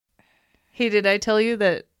Hey, did I tell you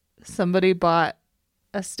that somebody bought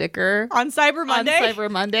a sticker On Cyber Monday? On Cyber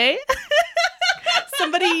Monday.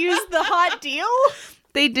 Somebody used the hot deal?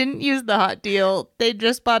 They didn't use the hot deal. They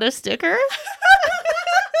just bought a sticker.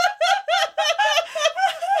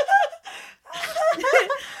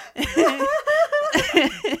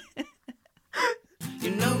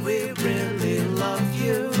 You know we really love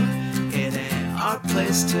you. It ain't our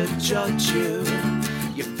place to judge you.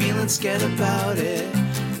 You're feeling scared about it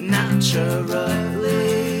naturally.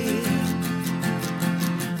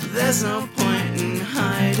 There's no point in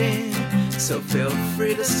hiding, so feel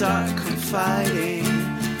free to start confiding.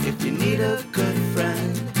 If you need a good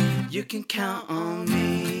friend, you can count on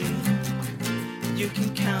me. You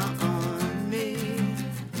can count on me.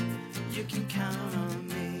 You can count on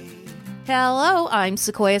me. Hello, I'm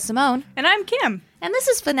Sequoia Simone. And I'm Kim. And this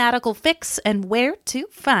is Fanatical Fix and Where to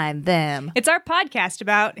Find Them. It's our podcast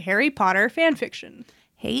about Harry Potter fanfiction.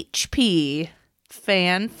 HP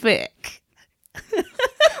fanfic. What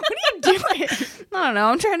are you doing? I don't know.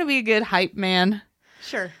 I'm trying to be a good hype man.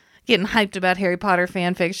 Sure. Getting hyped about Harry Potter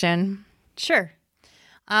fanfiction. Sure.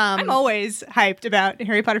 I'm always hyped about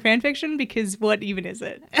Harry Potter fanfiction because what even is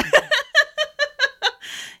it?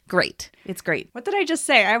 Great. It's great. What did I just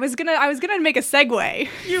say? I was gonna make a segue.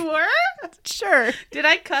 You were? Sure. Did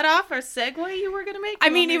I cut off our segue you were going to make? I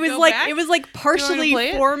mean, it was like partially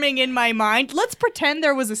forming in my mind. Let's pretend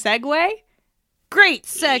there was a segue. Great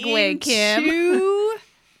segue, Kim.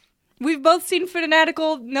 We've both seen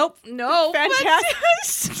Fanatical. Nope. No.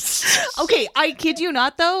 Fantastic. Okay, I kid you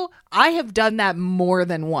not, though. I have done that more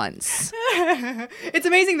than once. It's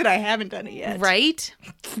amazing that I haven't done it yet. Right?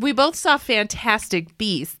 We both saw Fantastic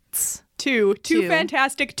Beasts. Two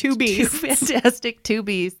Fantastic Two Beasts. Two Fantastic Two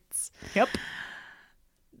Beasts. Yep.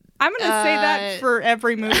 I'm going to say that for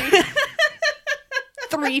every movie.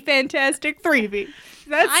 Three Fantastic Three Beasts.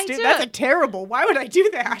 That's a terrible. Why would I do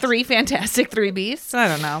that? Three Fantastic Three Beasts? I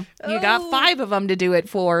don't know. You got 5 of them to do it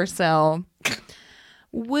for, so...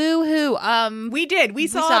 Woohoo. We did. We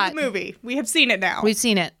saw the movie. We have seen it now. We've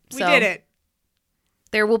seen it. We did it.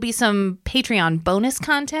 There will be some Patreon bonus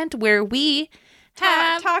content where we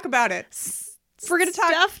have talk about it. We're going to talk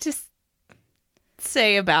stuff to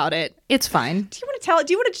say about it. It's fine. Do you want to tell it?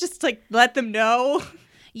 Do you want to just let them know?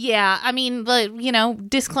 Yeah, I mean,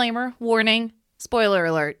 disclaimer, warning, spoiler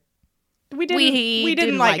alert. We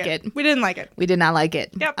didn't like it. We didn't like it. We did not like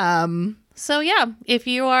it. Yep. So yeah, if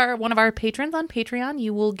you are one of our patrons on Patreon,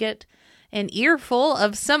 you will get an earful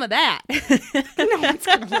of some of that. No one's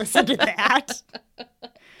going to listen to that.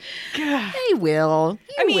 God. They will.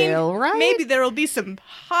 You will, right? Maybe there will be some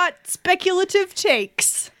hot speculative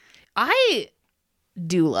takes. I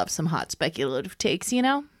do love some hot speculative takes, you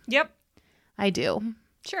know? Yep. I do.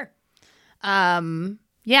 Sure.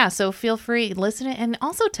 Yeah, so feel free, listen and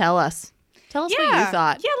also tell us. Tell us what you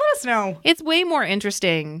thought. Yeah, let us know. It's way more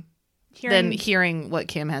interesting than hearing what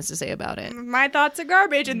Kim has to say about it. My thoughts are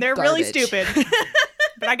garbage, and they're really stupid.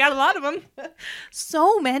 But I got a lot of them.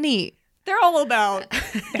 So many. They're all about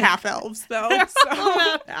half-elves, though. All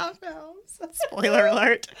about half-elves. Spoiler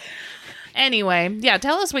alert. Anyway, yeah,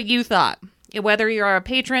 tell us what you thought. Whether you're a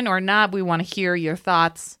patron or not, we want to hear your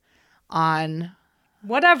thoughts on...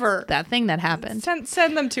 whatever. That thing that happened.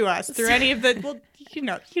 Send them to us through any of the... Well, you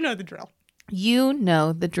know the drill. You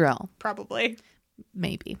know the drill. Probably.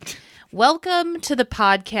 Maybe. Welcome to the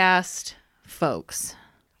podcast, folks.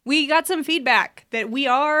 We got some feedback that we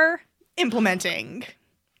are implementing.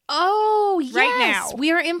 Oh, yes. Right now.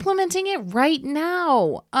 We are implementing it right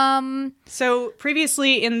now. So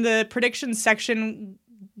previously in the predictions section,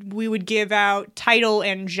 we would give out title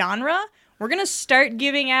and genre. We're going to start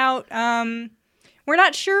giving out... we're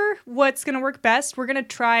not sure what's going to work best. We're going to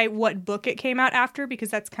try what book it came out after because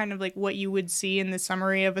that's kind of like what you would see in the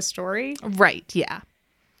summary of a story. Right, yeah.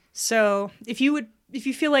 So if you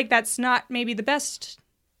feel like that's not maybe the best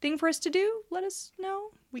thing for us to do, let us know.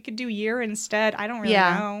 We could do year instead. I don't really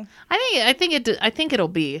know. I think it'll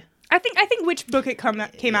be. I think which book it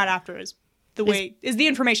came out after is the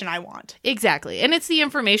information I want. Exactly. And it's the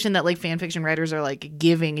information that fan fiction writers are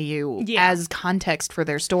giving you as context for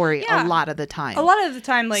their story a lot of the time. A lot of the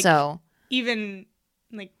time so even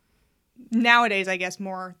nowadays, I guess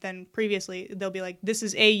more than previously, they'll be this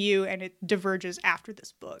is AU and it diverges after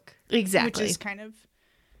this book. Exactly. Which is kind of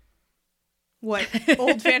what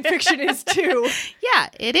old fan fiction is too. Yeah,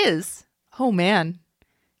 it is. Oh man.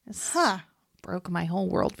 Broke my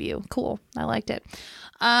whole worldview. Cool. I liked it.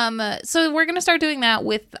 So we're going to start doing that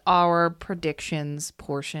with our predictions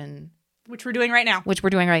portion. Which we're doing right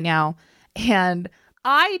now. And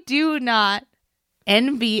I do not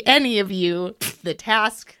envy any of you the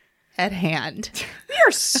task at hand. We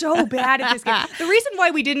are so bad at this game. The reason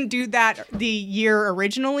why we didn't do that the year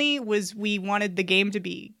originally was we wanted the game to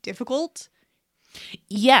be difficult.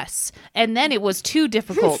 Yes. And then it was too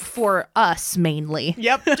difficult for us mainly.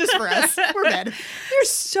 Yep, just for us. We're bad. We're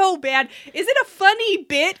so bad. Is it a funny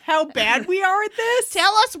bit how bad we are at this?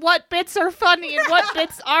 Tell us what bits are funny and what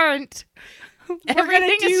bits aren't.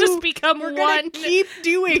 Everything has just become we're one gonna keep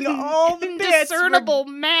doing all the bits. indiscernible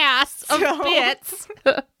mass of bits.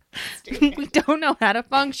 We don't know how to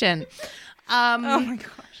function. Oh my gosh.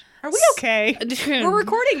 Are we okay? We're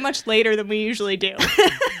recording much later than we usually do.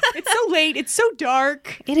 It's so late. It's so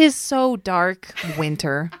dark. It is so dark.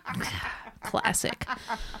 Winter. Classic.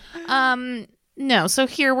 No, so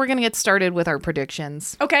here we're going to get started with our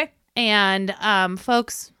predictions. Okay. And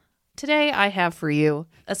folks, today I have for you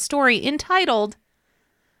a story entitled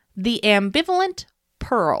The Ambivalent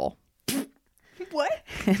Pearl. What?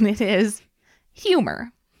 And it is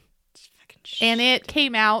humor. And it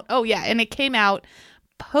came out,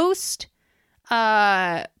 post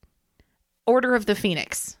Order of the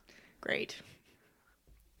Phoenix. Great.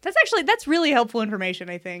 That's really helpful information,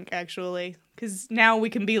 I think, actually. Because now we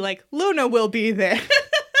can be like, Luna will be there.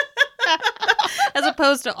 As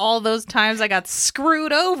opposed to all those times I got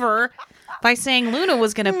screwed over by saying Luna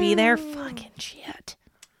was going to be there. Fucking shit.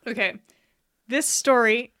 Okay. This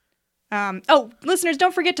story. Listeners,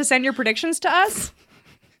 don't forget to send your predictions to us.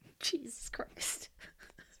 Jesus Christ.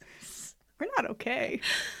 We're not okay.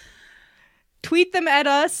 Tweet them at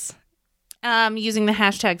us. Using the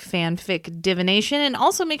hashtag fanfic divination, and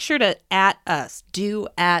also make sure to @at us.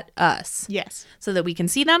 Yes. So that we can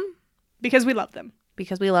see them. Because we love them.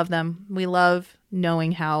 Because we love them. We love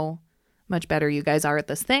knowing how much better you guys are at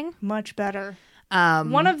this thing. Much better.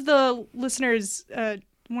 One of the listeners,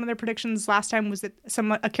 one of their predictions last time was that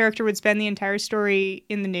a character would spend the entire story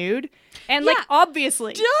in the nude. And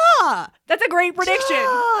obviously. Duh! That's a great prediction.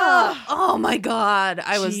 Oh my God.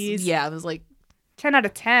 I was like 10 out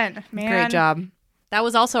of 10, man. Great job. That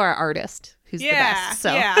was also our artist who's the best.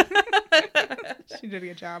 So. Yeah. She did a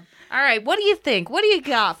good job. All right. What do you think? What do you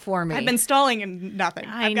got for me? I've been stalling and nothing.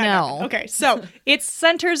 I know. Nothing. Okay, so it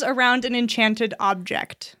centers around an enchanted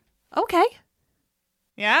object. Okay.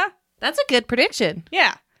 Yeah? That's a good prediction.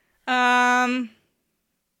 Yeah.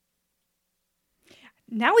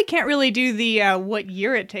 Now we can't really do the what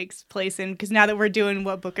year it takes place in, because now that we're doing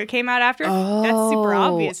what book it came out after, that's super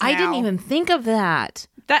obvious now. I didn't even think of that.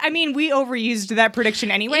 We overused that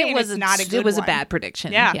prediction anyway. It was not a good It was one. a bad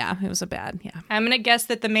prediction. Yeah, it was a bad, I'm going to guess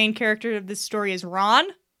that the main character of this story is Ron.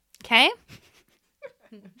 Okay.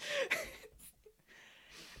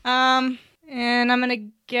 And I'm going to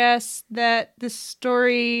guess that the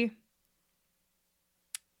story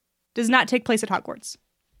does not take place at Hogwarts.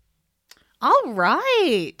 All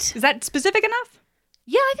right. Is that specific enough?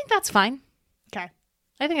 Yeah, I think that's fine. Okay.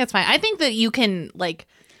 I think that's fine. I think that you can,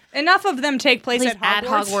 enough of them take place at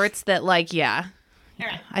Hogwarts that, yeah. All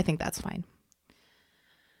right. I think that's fine.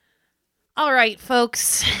 All right,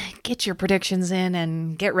 folks. Get your predictions in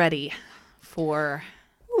and get ready for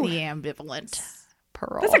the Ambivalent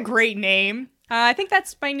Pearl. That's a great name. I think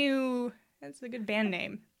that's that's a good band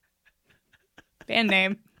name.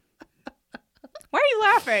 Why are you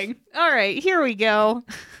laughing? All right, here we go.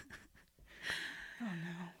 Oh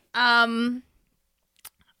no.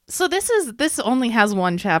 So this only has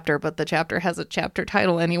one chapter, but the chapter has a chapter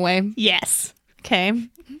title anyway. Yes. Okay.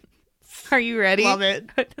 Are you ready? Love it.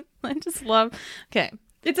 I just love. Okay.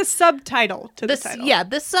 It's a subtitle to the title. Yeah,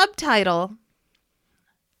 the subtitle.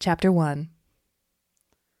 Chapter 1.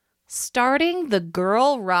 Starting the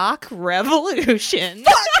Girl Rock Revolution.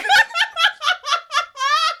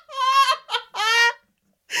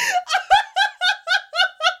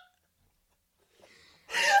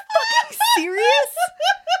 Serious?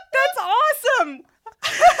 That's awesome.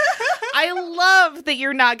 I love that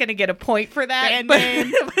you're not going to get a point for that, but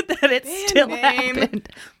that it still happened.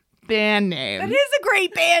 Band name. That is a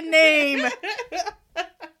great band name.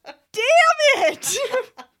 Damn it.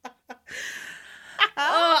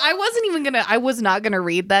 I was not going to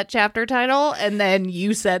read that chapter title, and then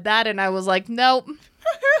you said that, and I was like, nope.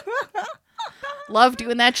 Love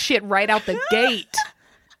doing that shit right out the gate.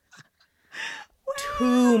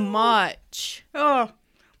 Too much. Oh,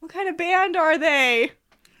 what kind of band are they?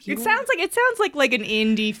 It sounds like an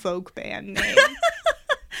indie folk band name.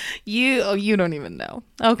 You don't even know.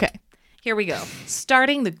 Okay, here we go.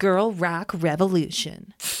 Starting the Girl Rock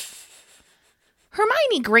Revolution.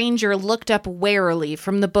 Hermione Granger looked up warily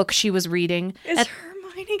from the book she was reading. Is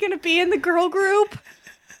Hermione going to be in the girl group?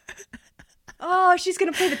 Oh, she's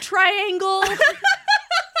going to play the triangle.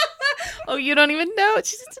 Oh, you don't even know?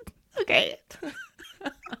 Okay.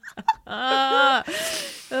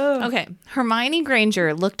 Okay. Hermione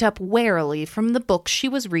Granger looked up warily from the book she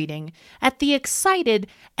was reading at the excited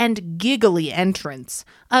and giggly entrance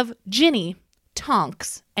of Ginny,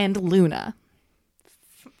 Tonks, and Luna.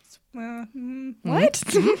 What?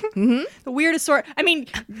 The weirdest sort. I mean,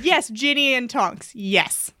 yes, Ginny and Tonks.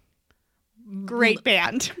 Yes. Great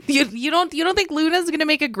band. You don't think Luna's gonna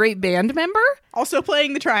make a great band member? Also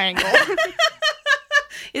playing the triangle.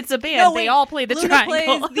 It's a band. No, wait, they all play the Luna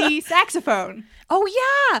triangle. plays the saxophone. Oh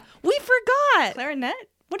yeah, we forgot. Clarinet?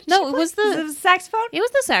 What did No, she it play? was the saxophone? It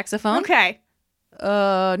was the saxophone. Okay.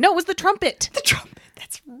 No, it was the trumpet. The trumpet.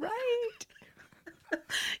 That's right.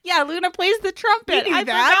 Yeah, Luna plays the trumpet. We knew I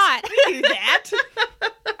that. forgot. We knew that.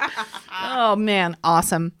 Oh man,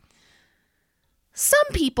 awesome. Some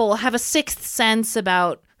people have a sixth sense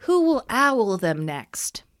about who will owl them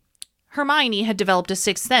next. Hermione had developed a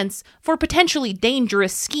sixth sense for potentially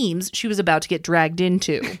dangerous schemes she was about to get dragged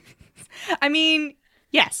into. I mean,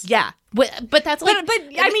 yes. Yeah, but that's like... But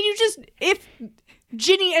I mean, you just... If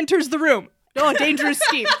Ginny enters the room... Oh, dangerous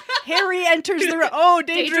scheme. Harry enters the room. Oh,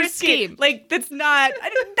 dangerous scheme. Like, that's not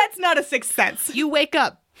a sixth sense. You wake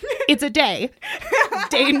up. It's a day.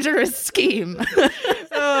 Dangerous scheme.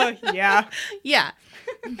 Oh, yeah. Yeah.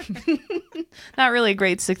 Not really a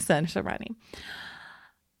great sixth sense, Hermione.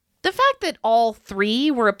 The fact that all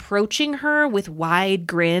three were approaching her with wide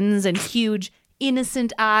grins and huge,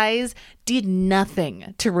 innocent eyes did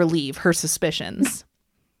nothing to relieve her suspicions.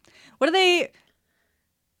 What are they...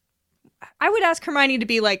 I would ask Hermione to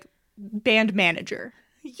be, like, band manager.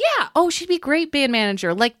 Yeah. Oh, she'd be great band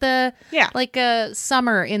manager. Like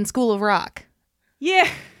Summer in School of Rock. Yeah.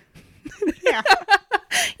 Yeah.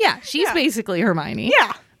 Yeah, she's basically Hermione.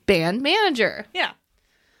 Yeah. Band manager. Yeah.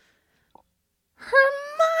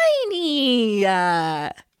 Hermione.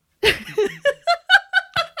 That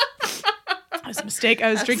was a mistake.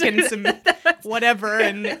 I was drinking some whatever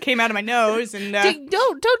and it came out of my nose and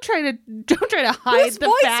Don't try to hide whose the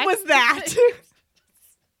voice fact. was that?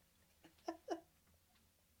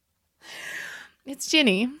 It's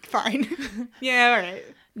Ginny. Fine. Yeah, all right.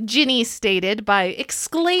 Ginny stated by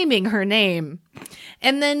exclaiming her name,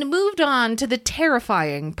 and then moved on to the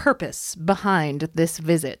terrifying purpose behind this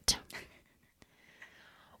visit.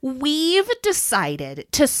 We've decided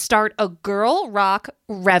to start a girl rock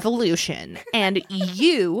revolution, and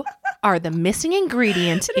you are the missing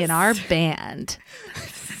ingredient in our band.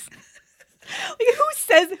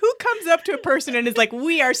 Like, who comes up to a person and is like,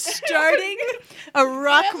 we are starting a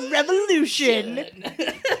rock revolution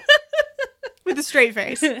with a straight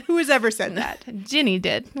face? Who has ever said that? Ginny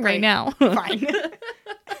did right now. Fine.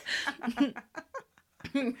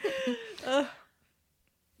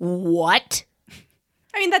 What?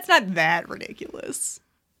 I mean, that's not that ridiculous.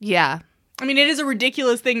 Yeah. I mean, it is a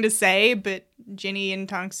ridiculous thing to say, but Ginny and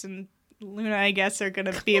Tonks and Luna, I guess, are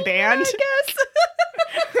going to be a band. I guess.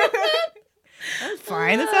 That's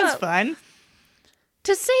fine. That sounds fun.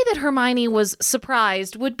 To say that Hermione was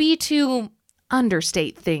surprised would be to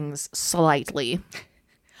understate things slightly.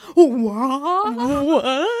 What?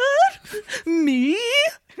 What? Me?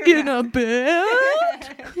 In a band?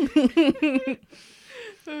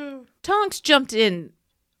 Tonks jumped in.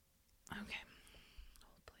 Okay.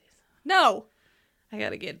 Hold, please. No. I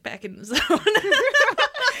gotta get back in the zone.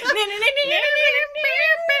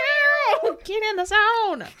 Get in the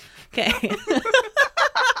zone. Okay.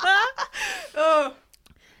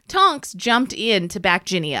 Tonks jumped in to back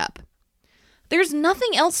Ginny up. There's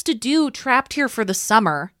nothing else to do trapped here for the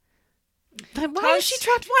summer. Why is she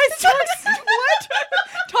trapped? Why is Tonks? What?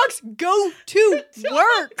 Tonks, go to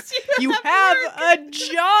work. You have a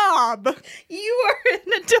job. You are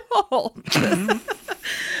an adult.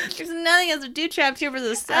 There's nothing else to do trapped here for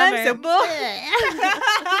the summer. I'm so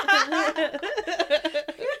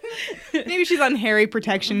Maybe she's on Harry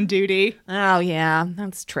protection duty. Oh, yeah.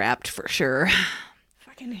 That's trapped for sure.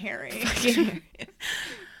 Fucking Harry.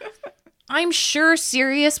 I'm sure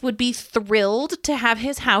Sirius would be thrilled to have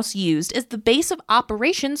his house used as the base of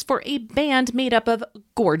operations for a band made up of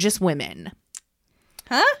gorgeous women.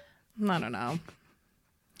 Huh? I don't know.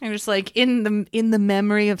 I'm just like, in the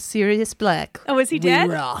memory of Sirius Black. Oh, is he dead?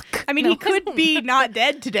 We rock. I mean, he could be not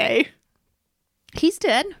dead today. He's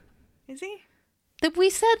dead. Is he? That we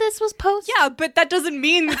said this was post. Yeah, but that doesn't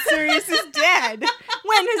mean that Sirius is dead.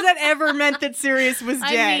 When has that ever meant that Sirius was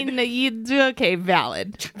dead? I mean, okay,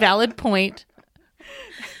 valid point.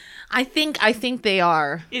 I think they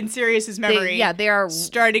are in Sirius's memory. They are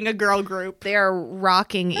starting a girl group. They are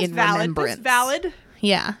rocking That's in valid. remembrance. That's valid.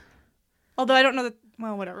 Yeah. Although I don't know that.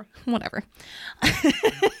 Well, whatever.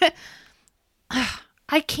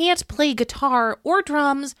 I can't play guitar or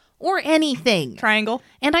drums or anything. Triangle.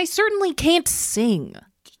 And I certainly can't sing.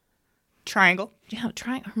 Triangle. Yeah,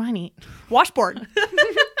 try Hermione. Washboard.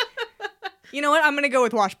 You know what? I'm going to go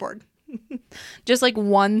with washboard. Just like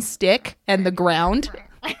one stick and the ground.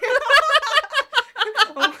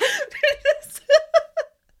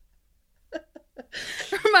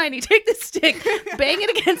 Hermione, take the stick, bang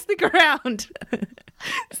it against the ground.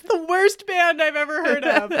 It's the worst band I've ever heard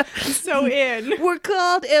of. I'm so in. We're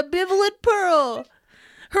called Ambivalent Pearl.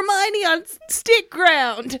 Hermione on stick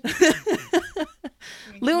ground.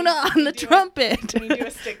 Luna on the trumpet. Can you do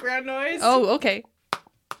a stick ground noise? Oh, okay.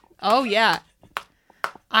 Oh, yeah.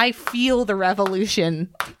 I feel the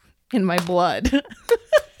revolution in my blood.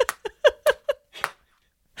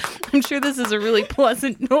 I'm sure this is a really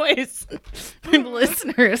pleasant noise for the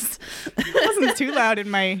listeners. It wasn't too loud in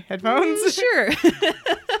my headphones. Sure.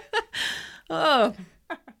 Oh.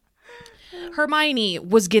 Hermione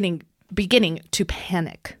was beginning to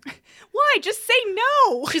panic. Why? Just say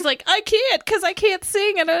no. She's like, I can't because I can't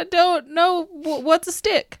sing and I don't know what's a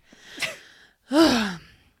stick. That's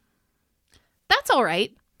all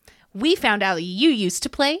right. We found out you used to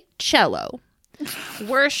play cello.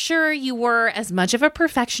 We're sure you were as much of a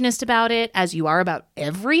perfectionist about it as you are about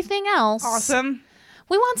everything else. Awesome.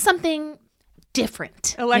 We want something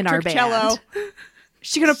different in our Electric band. cello.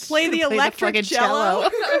 She gonna play the electric fucking cello?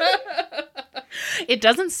 It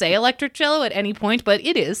doesn't say electric cello at any point, but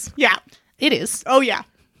it is. Yeah. It is. Oh yeah.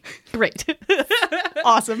 Great.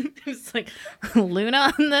 Awesome. It's like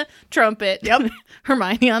Luna on the trumpet. Yep.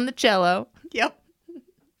 Hermione on the cello. Yep.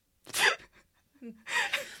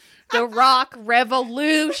 The rock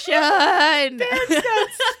revolution.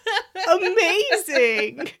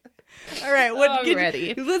 Amazing. All right.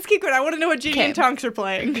 Already. Let's keep going. I want to know what Ginny Okay. and Tonks are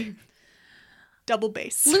playing. Double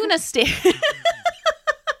bass. Luna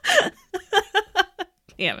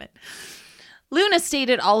Damn it. Luna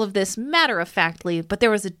stated all of this matter-of-factly, but there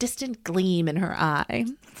was a distant gleam in her eye.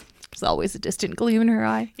 There's always a distant gleam in her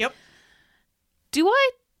eye. Yep. Do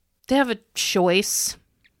I have a choice?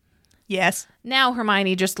 Yes. Now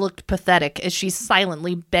Hermione just looked pathetic as she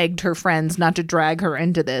silently begged her friends not to drag her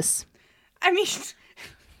into this. I mean,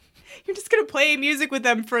 you're just going to play music with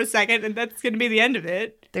them for a second and that's going to be the end of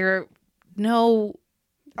it.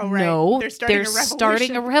 Oh, right. No, They're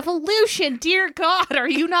starting a revolution. Dear God, are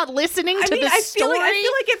you not listening to the I story? feel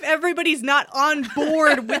like if everybody's not on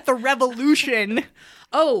board with the revolution.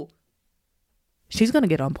 Oh, she's going to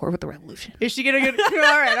get on board with the revolution. Is she going to get... All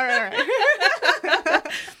right.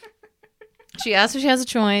 She asked if she has a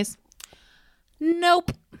choice.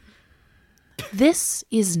 Nope. This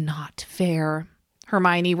is not fair,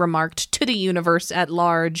 Hermione remarked to the universe at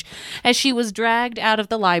large as she was dragged out of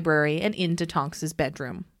the library and into Tonks's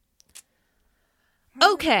bedroom.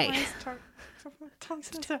 Okay.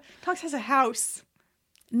 Tonks has a house.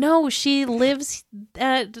 No, she lives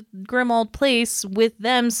at Grimmauld Place with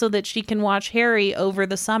them so that she can watch Harry over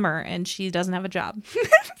the summer, and she doesn't have a job.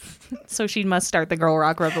 So she must start the Girl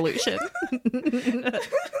Rock Revolution.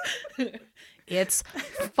 It's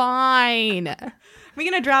fine. Are we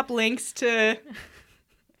going to drop links to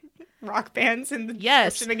rock bands in the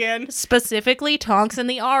description again? Specifically Tonks and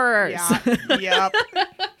the Aurors. Yeah. Yep.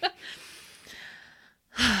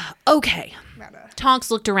 Okay. Tonks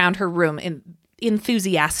looked around her room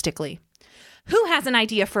enthusiastically. Who has an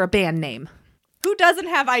idea for a band name? Who doesn't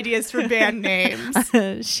have ideas for band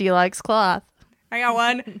names? She likes cloth. I got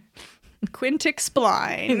one. Quintic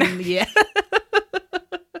Spline. Yeah.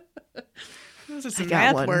 Those are some got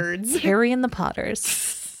math one. words. Harry and the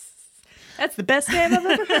Potters. That's the best name I've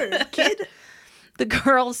ever heard, kid. The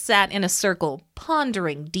girls sat in a circle,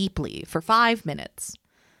 pondering deeply for 5 minutes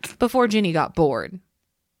before Ginny got bored.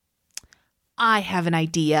 I have an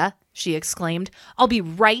idea, she exclaimed. I'll be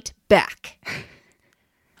right back.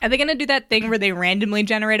 Are they going to do that thing where they randomly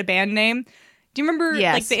generate a band name? Do you remember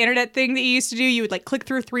like the internet thing that you used to do? You would like click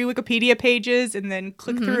through 3 Wikipedia pages and then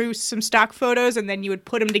click through some stock photos and then you would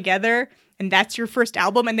put them together and that's your first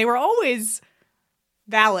album and they were always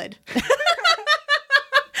valid.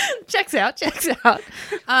 Checks out.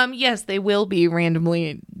 Yes, they will be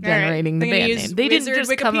randomly generating the band name. They didn't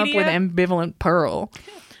just come up with Ambivalent Pearl.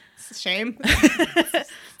 It's a shame.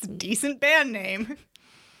 It's a decent band name.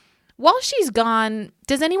 While she's gone,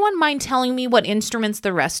 does anyone mind telling me what instruments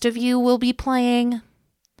the rest of you will be playing?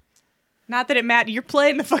 Not that it matters. You're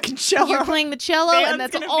playing the fucking cello. You're playing the cello, and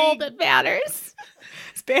that's all that matters.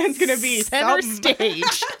 This band's gonna be center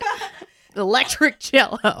stage. Electric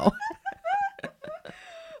cello. Oh,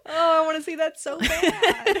 I want to see that so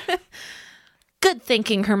bad. Good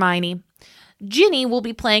thinking, Hermione. Ginny will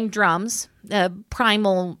be playing drums,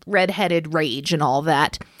 primal redheaded rage and all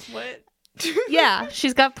that. What? Yeah,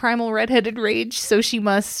 she's got primal redheaded rage, so she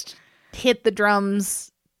must hit the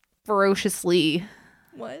drums ferociously.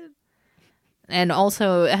 What? And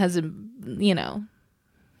also has a,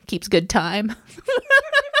 keeps good time.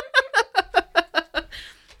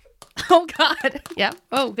 Oh, God. Yeah.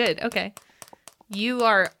 Oh, good. Okay.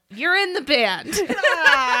 You're in the band.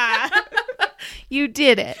 You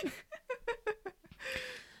did it.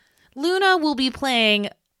 Luna will be playing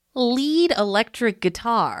lead electric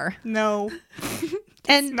guitar. No.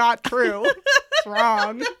 And Not true. It's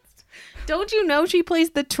wrong. don't you know she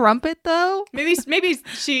plays the trumpet, though? Maybe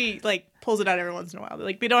she pulls it out every once in a while.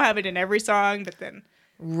 Like, they don't have it in every song, but then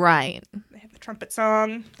Right. they have the trumpet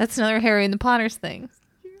song. That's another Harry and the Potters thing.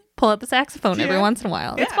 Pull out the saxophone every Yeah. once in a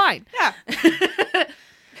while. It's Yeah. fine. Yeah.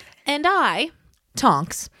 And I,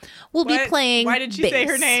 Tonks, will be playing Why did she say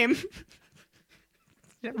her bass. name?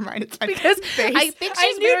 Never mind. It's fine. Because Bass. I think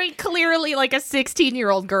she's very clearly like a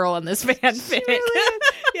 16-year-old girl in this fanfic.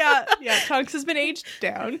 Yeah. Tonks has been aged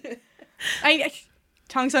down.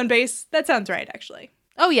 Tonks on bass. That sounds right, actually.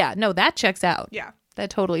 Oh, yeah. No, that checks out. Yeah,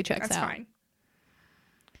 That totally checks that's out. fine.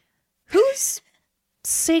 Who's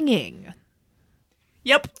singing?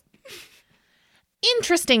 Yep.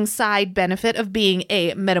 Interesting side benefit of being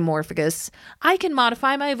a metamorphagus. I can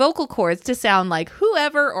modify my vocal cords to sound like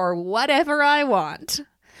whoever or whatever I want.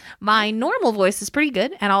 My normal voice is pretty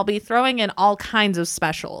good, and I'll be throwing in all kinds of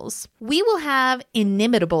specials. We will have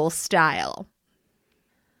inimitable style.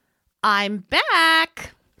 I'm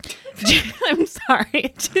back. I'm sorry.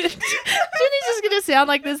 Jenny's just going to sound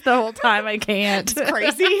like this the whole time. I can't.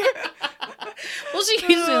 Crazy. Well, she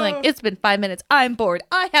keeps being like, it's been 5 minutes. I'm bored.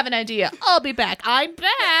 I have an idea. I'll be back. I'm back.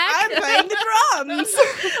 I'm playing the drums.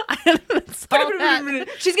 That's all that.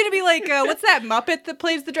 She's gonna be like, what's that Muppet that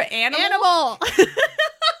plays the drum? Animal.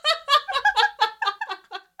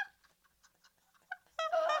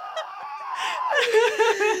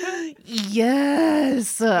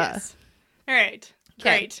 Yes. Yes. All right.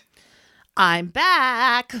 Great. I'm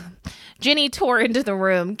back. Ginny tore into the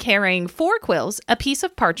room carrying 4 quills, a piece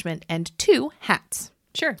of parchment, and 2 hats.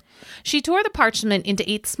 Sure. She tore the parchment into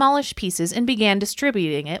 8 smallish pieces and began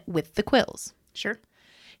distributing it with the quills. Sure.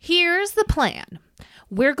 Here's the plan.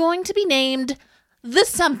 We're going to be named the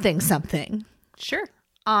something something. Sure.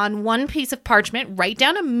 On one piece of parchment, write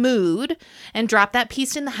down a mood and drop that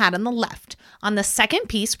piece in the hat on the left. On the second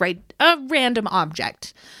piece, write a random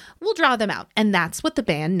object. We'll draw them out, and that's what the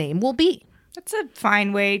band name will be. That's a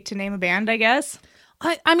fine way to name a band, I guess.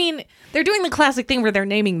 I mean, they're doing the classic thing where they're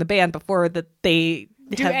naming the band before that they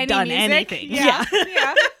have any done music? anything. Yeah.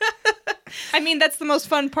 Yeah. I mean, that's the most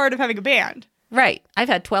fun part of having a band. Right. I've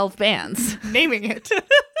had 12 bands. Naming it.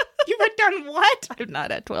 You've done what? I've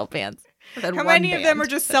not had 12 bands. I've had How one many of them band. are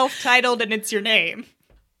just self-titled and it's your name?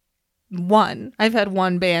 One. I've had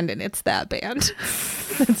one band and it's that band.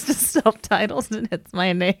 It's just self-titled and it's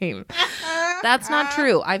my name. That's not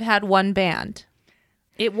true. I've had one band.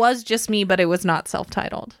 It was just me, but it was not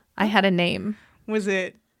self-titled. I had a name. Was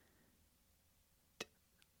it?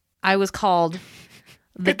 I was called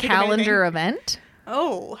The Could think of anything. Calendar Event.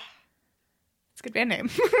 Oh. It's a good band name.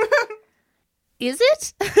 Is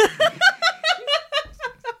it?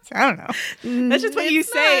 I don't know. That's just what you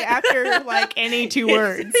say after like any 2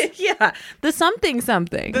 words. Yeah. The something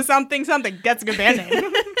something. The something something. That's a good band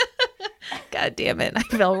name. God damn it. I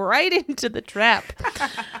fell right into the trap.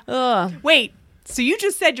 Ugh. Wait. So you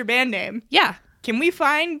just said your band name. Yeah. Can we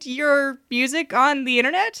find your music on the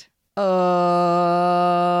internet? Oh,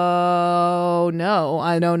 no.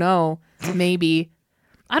 I don't know. Maybe.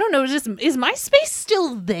 I don't know. Is MySpace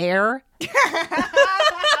still there?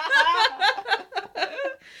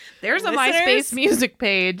 There's a Listeners? MySpace music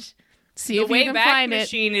page. See The if you can Wayback find it.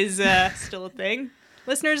 Machine is still a thing.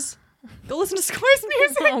 Listeners, go listen to Square's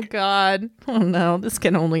music. Oh, God. Oh, no. This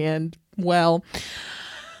can only end well.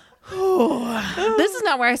 This is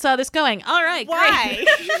not where I saw this going. All right. Great. Why?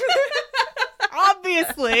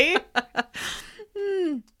 Obviously.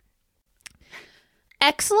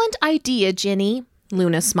 Excellent idea, Ginny.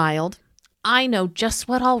 Luna smiled. I know just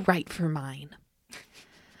what I'll write for mine.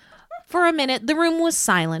 For a minute, the room was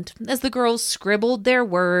silent as the girls scribbled their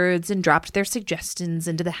words and dropped their suggestions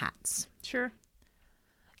into the hats. Sure.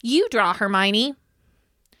 You draw, Hermione.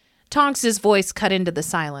 Tonks's voice cut into the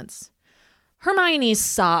silence. Hermione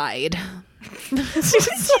sighed.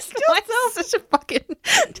 Such a fucking...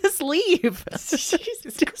 Just leave.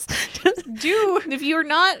 Jesus. Just do. If you're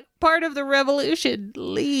not part of the revolution,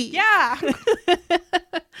 leave. Yeah.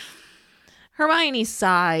 Hermione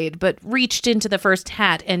sighed, but reached into the first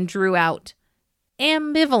hat and drew out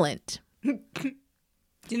ambivalent. Do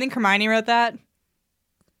you think Hermione wrote that?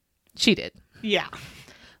 She did. Yeah.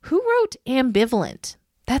 Who wrote ambivalent?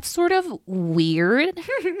 That's sort of weird.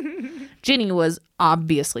 Ginny was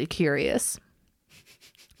obviously curious.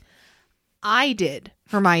 I did,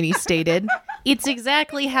 Hermione stated. It's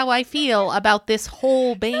exactly how I feel about this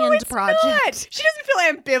whole band project. Not. She doesn't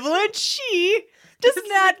feel ambivalent. She does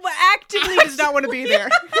not actively does not want to be there.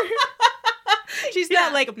 She's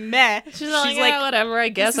not like meh. She's like, yeah, whatever. I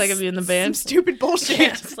guess I could be in the band. Some stupid bullshit.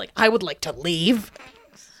 Yeah, it's like, I would like to leave.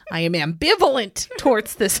 I am ambivalent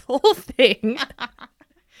towards this whole thing.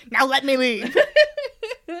 Now let me leave.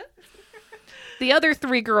 The other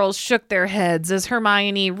three girls shook their heads as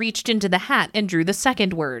Hermione reached into the hat and drew the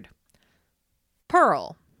second word.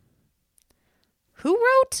 Pearl. Who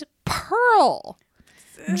wrote Pearl?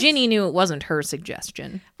 Ginny knew it wasn't her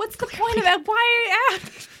suggestion. What's the point of that? Why are you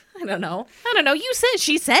I don't know.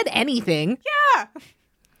 She said anything. Yeah.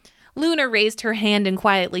 Luna raised her hand and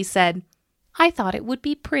quietly said, I thought it would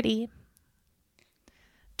be pretty.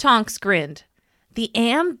 Tonks grinned. The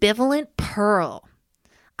ambivalent Pearl.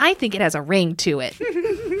 I think it has a ring to it.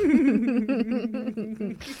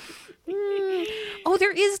 Oh,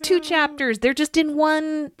 there is 2 chapters. They're just in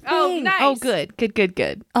one thing. Oh, nice. Oh, good.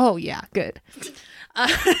 Oh, yeah, good.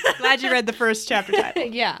 Glad you read the first chapter title.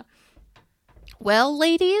 Yeah. Well,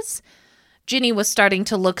 ladies, Ginny was starting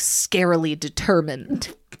to look scarily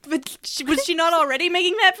determined. But was she not already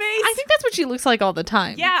making that face? I think that's what she looks like all the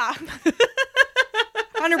time. Yeah.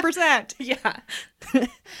 100%. Yeah.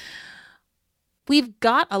 We've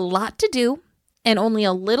got a lot to do and only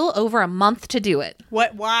a little over a month to do it.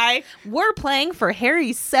 What? Why? We're playing for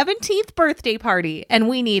Harry's 17th birthday party, and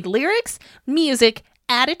we need lyrics, music,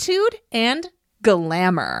 attitude, and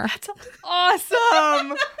glamour. That's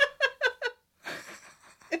awesome.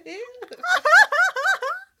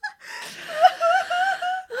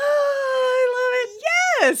 I love it.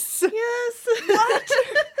 Yes. Yes. What?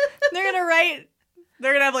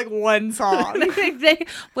 They're gonna have like one song.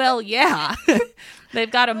 Well, yeah. They've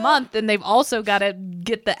got a month, and they've also got to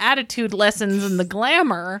get the attitude lessons and the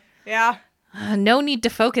glamour. Yeah. No need to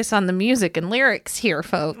focus on the music and lyrics here,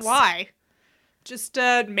 folks. Why? Just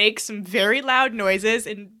make some very loud noises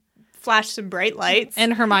and flash some bright lights.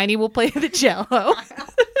 And Hermione will play the cello.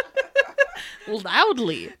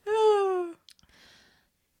 Loudly.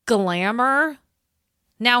 Glamour.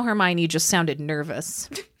 Now Hermione just sounded nervous.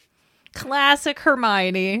 Classic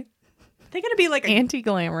Hermione. They're gonna be like a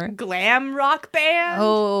Anti-glamour. glam rock band.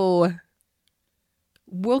 Oh.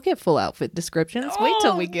 We'll get full outfit descriptions. Wait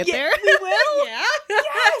till we get there. We will? Yeah.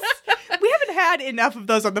 Yes. We haven't had enough of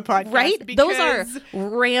those on the podcast. Right? Those are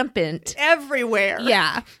rampant. everywhere.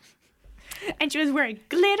 Yeah. And she was wearing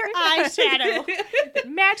glitter eyeshadow that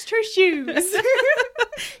matched her shoes.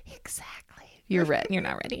 Exactly. You're right. You're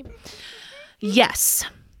not ready. Yes.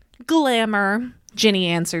 Glamour, Ginny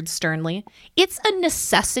answered sternly. It's a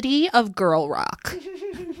necessity of girl rock.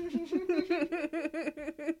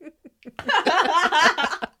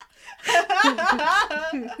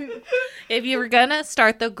 If you were gonna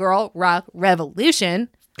start the girl rock revolution,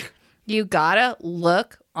 you gotta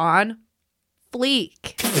look on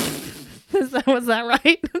fleek. Was that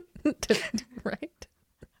right? Right?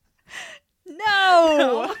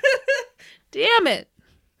 No. Damn it.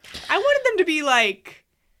 I wanted them to be like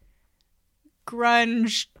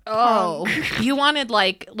grunge. Oh, punk. you wanted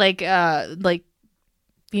like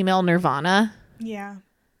female Nirvana? Yeah.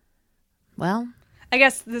 Well, I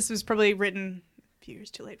guess this was probably written a few years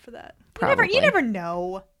too late for that. Probably. You never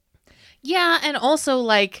know. yeah, and also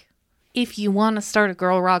like if you want to start a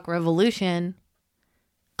girl rock revolution,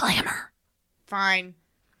 glamour. Fine.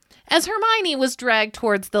 As Hermione was dragged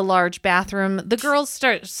towards the large bathroom, the girls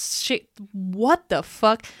what the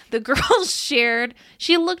fuck? The girls shared.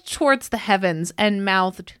 She looked towards the heavens and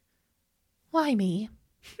mouthed, "Why me?"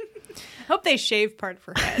 Hope they shave part of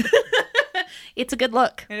her head. It's a good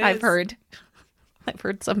look. It I've is. heard. I've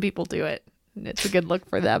heard some people do it, and it's a good look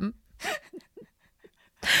for them.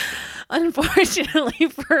 Unfortunately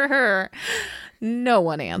for her, no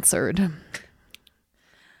one answered.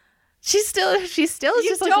 She's still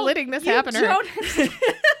just like letting this happen to her.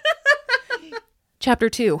 Chapter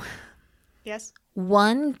 2. Yes.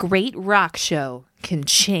 One great rock show can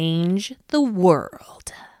change the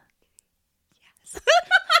world. Yes.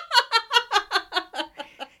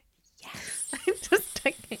 Yes.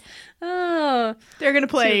 Oh, They're going to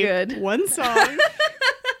play Too good. one song.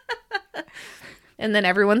 and then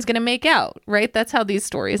everyone's going to make out, right? That's how these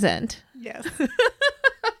stories end. Yes.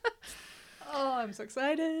 Oh, I'm so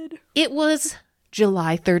excited. It was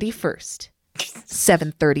July 31st,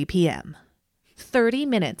 7:30 p.m. 30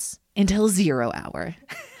 minutes until 0 hour,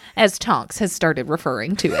 as Tonks has started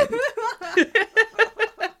referring to it.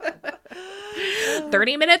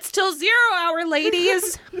 30 minutes till 0 hour,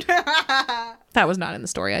 ladies. That was not in the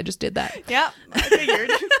story. I just did that. Yep, I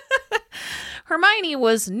figured. Hermione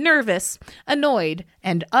was nervous, annoyed,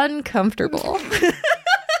 and uncomfortable. When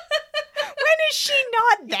is she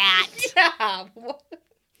not that? Yeah.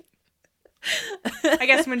 I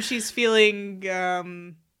guess when she's feeling,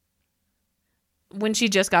 When she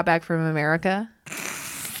just got back from America.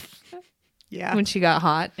 yeah. When she got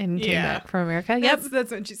hot and came Yeah. back from America. Yep.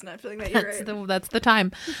 That's when she's not feeling that. You're right. That's the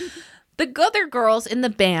time. The other girls in the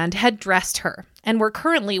band had dressed her and were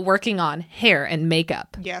currently working on hair and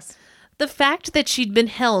makeup. Yes. The fact that she'd been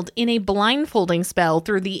held in a blindfolding spell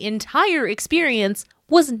through the entire experience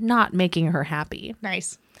was not making her happy.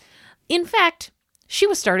 Nice. In fact, she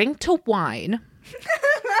was starting to whine.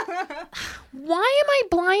 Why am I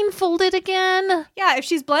blindfolded again? Yeah, if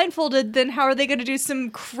she's blindfolded, then how are they going to do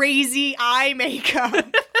some crazy eye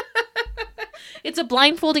makeup? It's a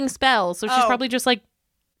blindfolding spell, so she's probably just like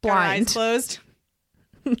Got her eyes blind. closed.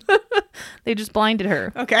 They just blinded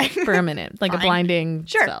her Okay. for a minute, like a Fine. blinding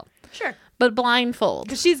Sure. spell. Sure. But blindfold.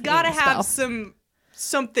 Because she's got to spell. have something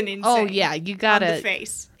insane. Oh yeah, you on gotta, the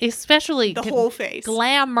face. especially The whole face.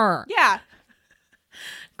 glamour. Yeah.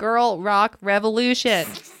 Girl rock revolution.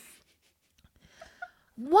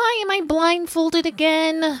 Why am I blindfolded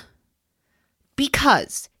again?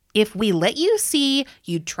 Because if we let you see,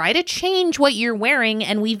 you'd try to change what you're wearing,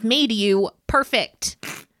 and we've made you perfect.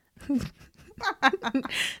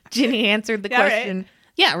 Ginny answered the Yeah, right. question.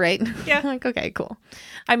 Yeah, right. Yeah. Like, okay, cool.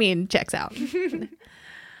 I mean, checks out.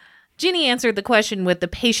 Ginny answered the question with the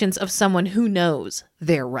patience of someone who knows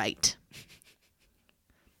they're right.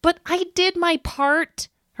 But I did my part,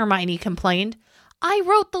 Hermione complained. I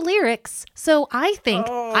wrote the lyrics, so I think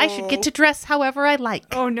I should get to dress however I like.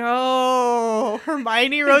 Oh no.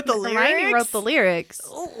 Hermione wrote the lyrics. Hermione wrote the lyrics.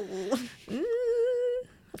 Oh.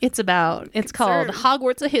 It's called Concerned.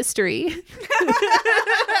 Hogwarts: A History.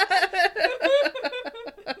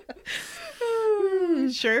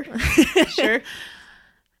 Sure. Sure.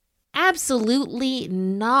 Absolutely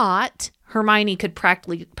not. Hermione could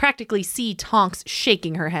practically see Tonks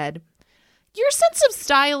shaking her head. Your sense of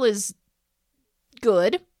style is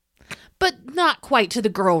good, but not quite to the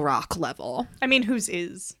girl rock level. I mean, whose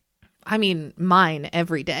is? I mean, mine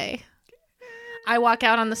every day. I walk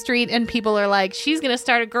out on the street and people are like, she's going to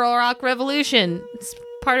start a girl rock revolution.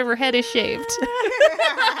 Part of her head is shaved.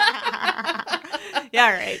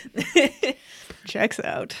 Yeah, right. Checks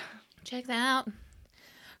out. Check that out.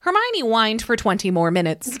 Hermione whined for 20 more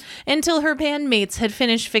minutes until her bandmates had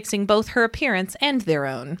finished fixing both her appearance and their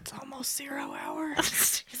own. It's almost 0 hour.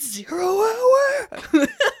 0 hour.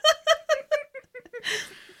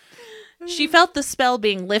 She felt the spell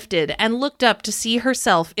being lifted and looked up to see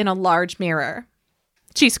herself in a large mirror.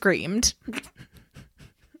 She screamed.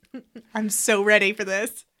 I'm so ready for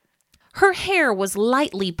this. Her hair was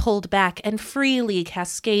lightly pulled back and freely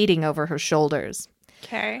cascading over her shoulders.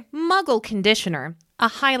 Okay. Muggle conditioner, a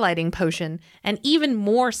highlighting potion, and even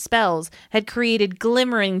more spells had created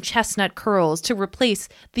glimmering chestnut curls to replace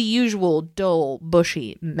the usual dull,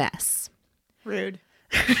 bushy mess. Rude.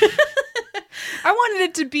 I wanted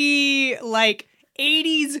it to be like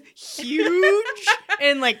 80s huge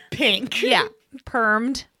and like pink. Yeah,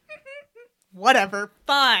 permed. Whatever.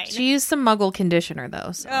 Fine. She used some Muggle conditioner,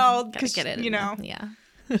 though, so Oh, gotta 'cause, get it. you know. Yeah.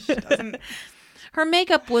 Doesn't- Her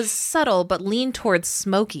makeup was subtle but leaned towards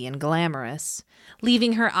smoky and glamorous,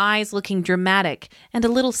 leaving her eyes looking dramatic and a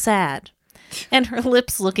little sad, and her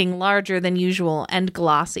lips looking larger than usual and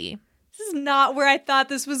glossy. This is not where I thought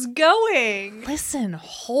this was going. Listen,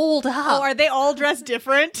 hold up. Oh, are they all dressed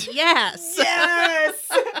different? Yes. Yes.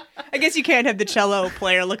 I guess you can't have the cello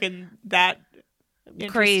player looking that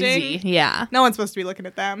Crazy. interesting. Yeah. No one's supposed to be looking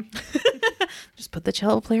at them. Just put the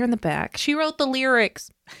cello player in the back. She wrote the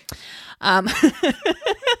lyrics.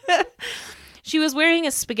 She was wearing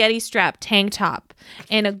a spaghetti strap tank top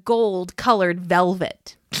and a gold colored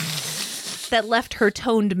velvet that left her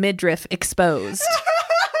toned midriff exposed.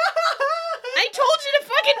 I told you to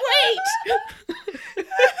fucking wait.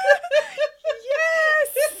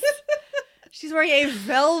 Yes. She's wearing a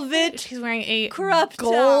velvet. She's wearing a Crop top.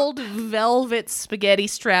 gold velvet spaghetti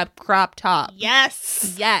strap crop top.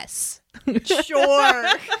 Yes. Yes. Sure.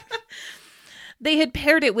 They had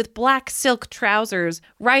paired it with black silk trousers,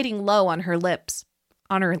 riding low on her lips.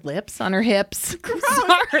 On her lips? On her hips.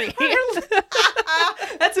 Sorry.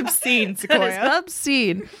 That's obscene, That is Sequoia.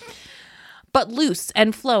 obscene. But loose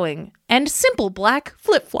and flowing, and simple black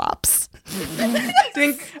flip-flops.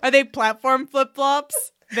 Are they platform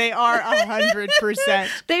flip-flops? They are 100%.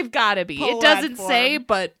 They've got to be. It doesn't say,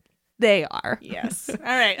 but they are. Yes. All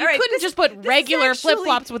right. You couldn't just put regular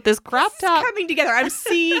flip-flops with this crop top. Coming together. I'm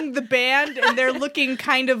seeing the band, and they're looking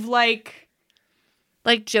kind of like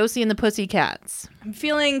Josie and the Pussycats. I'm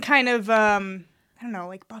feeling kind of I don't know,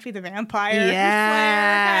 like Buffy the Vampire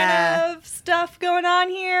Yeah. Slayer kind of stuff going on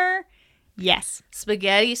here. Yes.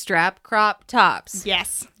 Spaghetti strap crop tops.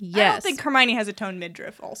 Yes. I Yes. don't think Hermione has a toned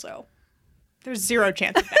midriff also. There's zero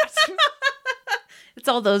chance of that. It's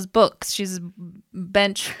all those books. She's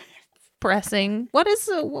bench pressing. What's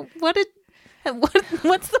the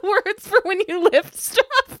words for when you lift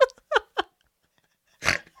stuff?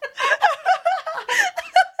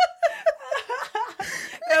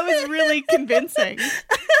 That was really convincing.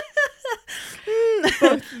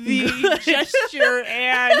 Both the gesture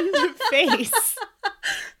and face.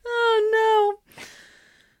 Oh no.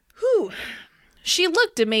 Whew. She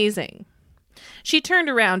looked amazing. She turned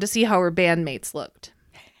around to see how her bandmates looked.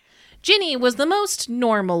 Ginny was the most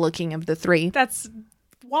normal looking of the three. That's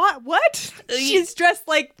what? She's dressed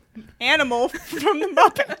like Animal from the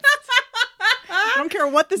Muppets. I don't care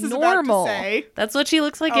what this is Normal. about to say. That's what she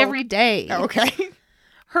looks like every day. Okay.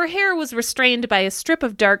 Her hair was restrained by a strip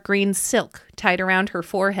of dark green silk tied around her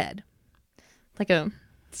forehead. Like a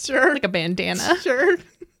bandana. Sure.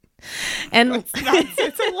 And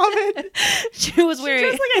Nonsense. I love it. she was wearing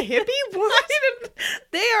Just like a hippie? What?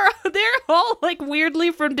 they're all like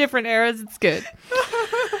weirdly from different eras. It's good.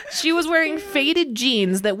 She was wearing faded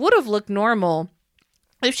jeans that would have looked normal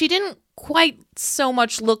if she didn't quite so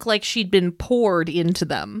much look like she'd been poured into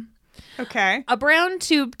them. Okay. A brown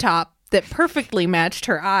tube top that perfectly matched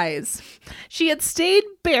her eyes. She had stayed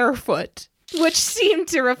barefoot, which seemed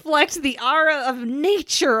to reflect the aura of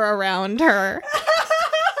nature around her.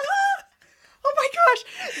 Oh my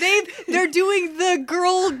gosh, they're doing the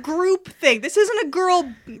girl group thing. This isn't a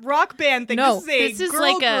girl rock band thing. No, this is a girl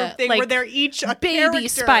like group thing where they're each a Baby character.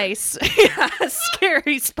 Spice. Yeah,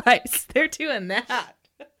 Scary Spice. They're doing that.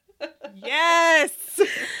 Yes, this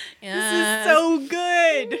is so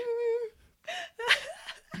good.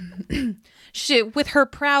 With her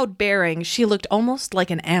proud bearing, she looked almost like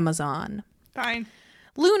an Amazon. Fine.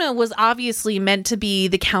 Luna was obviously meant to be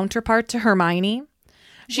the counterpart to Hermione.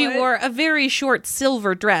 She wore a very short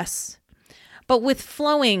silver dress, but with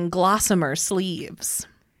flowing gossamer sleeves.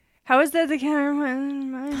 How is that the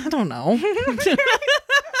counterpart? I don't know.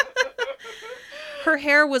 Her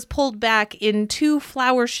hair was pulled back in two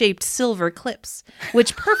flower-shaped silver clips,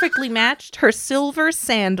 which perfectly matched her silver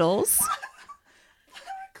sandals.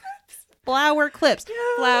 Flower clips.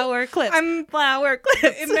 Flower clips. I'm flower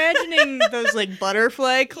clips. imagining those like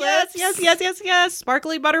butterfly clips. Yes.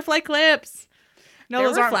 Sparkly butterfly clips. No, There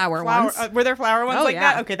those were aren't flower ones. Were there flower ones like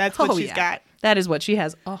that? Okay, that's what she's got. That is what she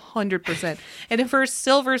has 100%. And if her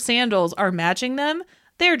silver sandals are matching them,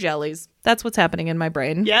 they're jellies. That's what's happening in my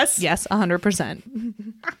brain. Yes? Yes,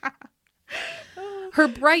 100%. Her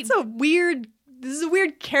bright... This is a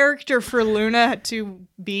weird character for Luna to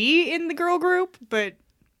be in the girl group, but...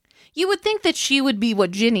 You would think that she would be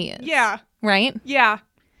what Ginny is. Yeah. Right? Yeah.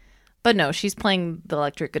 But no, she's playing the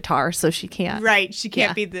electric guitar, so she can't. Right. She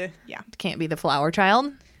can't Yeah. be the... Yeah. Can't be the flower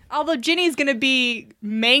child. Although Ginny's going to be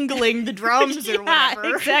mangling the drums or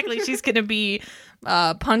whatever. Exactly. She's going to be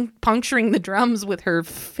puncturing the drums with her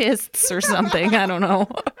fists or something. I don't know.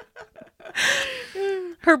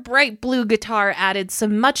 Her bright blue guitar added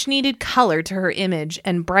some much-needed color to her image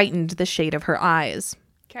and brightened the shade of her eyes.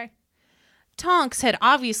 Okay. Tonks had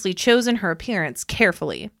obviously chosen her appearance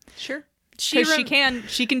carefully. Sure. She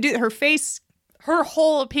She can do her face. her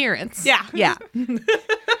whole appearance. Yeah. Yeah.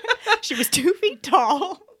 She was 2 feet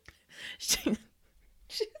tall. She's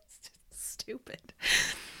stupid.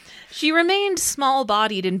 She remained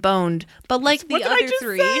small-bodied and boned, but like the What did I other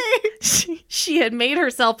just three, she had made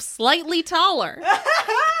herself slightly taller.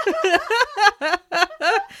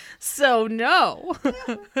 So no.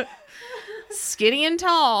 Skinny and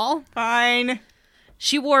tall. Fine.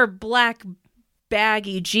 She wore black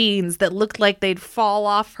baggy jeans that looked like they'd fall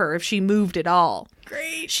off her if she moved at all.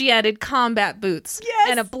 Great. She added combat boots Yes.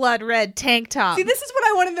 and a blood red tank top. See, this is what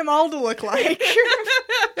I wanted them all to look like.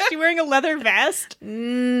 Is she wearing a leather vest?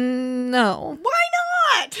 No. Why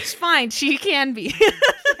not? It's fine. She can be.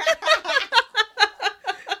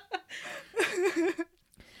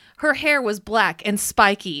 Her hair was black and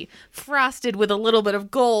spiky, frosted with a little bit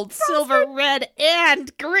of gold, silver, red,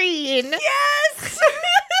 and green. Yes!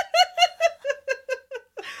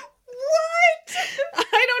 What?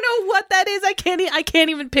 I don't know what that is. I can't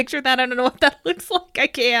even picture that. I don't know what that looks like. I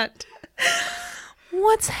can't.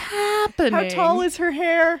 What's happening? How tall is her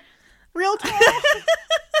hair? Real tall?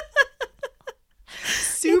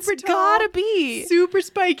 Super It's tall. gotta be. Super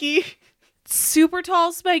spiky. super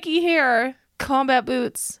tall, spiky hair, combat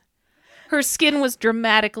boots. Her skin was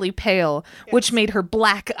dramatically pale, which made her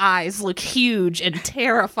black eyes look huge and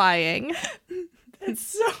terrifying.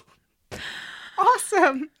 It's so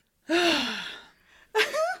awesome.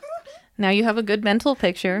 Now you have a good mental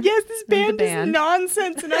picture. Yes, this of the band is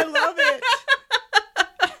nonsense, and I love it.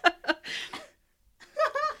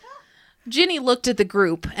 Ginny looked at the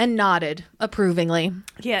group and nodded approvingly.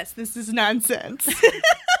 Yes, this is nonsense.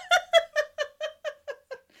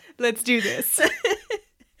 Let's do this.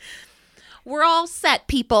 We're all set,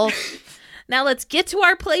 people. Now let's get to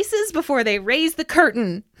our places before they raise the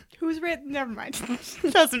curtain. Who's read? Never mind.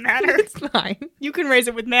 Doesn't matter. It's fine. You can raise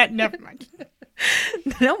it with Matt. Never mind.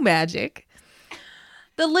 No magic.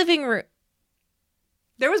 The living room.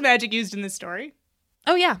 There was magic used in this story,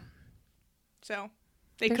 Oh, yeah. so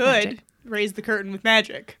they There's could magic. raise the curtain with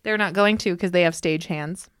magic. They're not going to because they have stage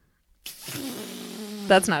hands.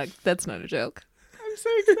 That's not a joke. I'm so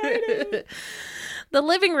excited. The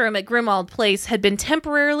living room at Grimmauld Place had been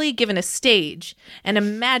temporarily given a stage and a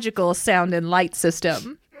magical sound and light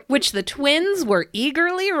system, which the twins were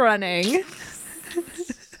eagerly running.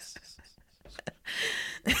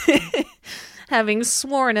 Having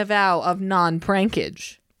sworn a vow of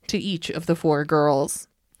non-prankage to each of the 4 girls.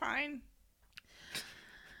 Fine.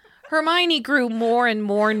 Hermione grew more and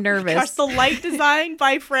more nervous. Gosh, the light design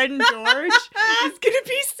by Fred and George is gonna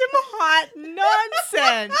be some hot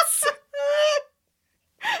nonsense.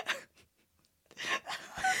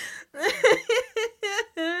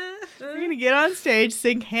 We're gonna get on stage,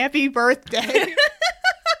 sing "Happy Birthday"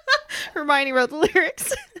 Hermione wrote the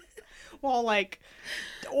lyrics. while like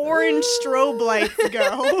orange strobe lights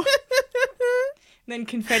go, and then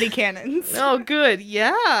confetti cannons. Oh, good.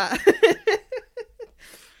 Yeah.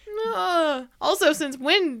 Also, since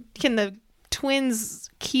when can the twins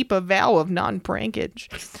keep a vow of non-prankage?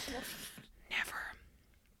 Never.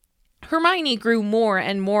 Hermione grew more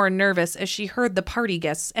and more nervous as she heard the party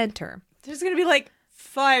guests enter. There's gonna be like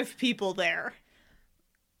 5 people there.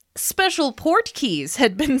 Special port keys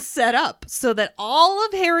had been set up so that all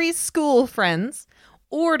of Harry's school friends,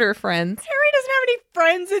 order friends, Harry doesn't have any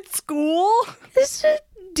friends at school.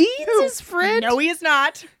 Dean's his friend. No, he is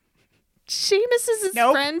not. Seamus is his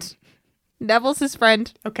Nope. friend. Neville's his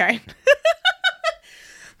friend. Okay.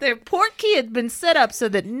 Their port key had been set up so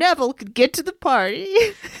that Neville could get to the party.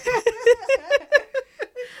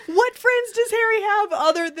 What friends does Harry have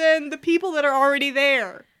other than the people that are already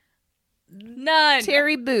there? None.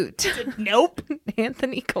 Terry Boot. Nope.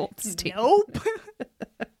 Anthony Goldstein. Nope.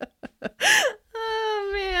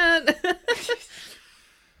 Oh, man.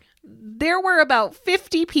 There were about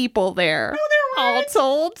 50 people there. No, there all weren't.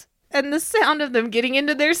 told. And the sound of them getting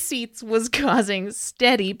into their seats was causing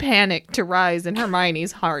steady panic to rise in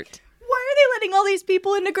Hermione's heart. Why are they letting all these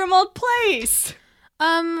people into Grimmauld Place?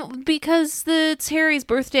 Because it's Harry's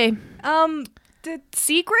birthday. The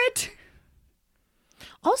secret?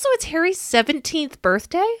 Also, it's Harry's 17th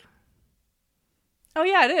birthday. Oh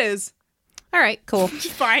yeah, it is. All right, cool.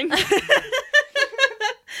 Fine.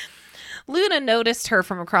 Luna noticed her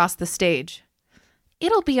from across the stage.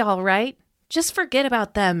 It'll be all right. Just forget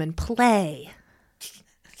about them and play.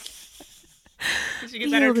 Did you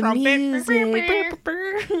get that her Feel the trumpet?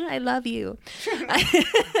 music. I love you.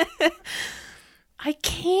 I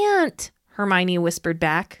can't, Hermione whispered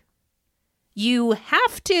back. You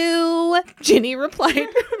have to, Ginny replied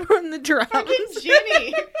from the drums.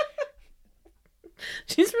 Ginny.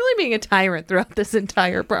 She's really being a tyrant throughout this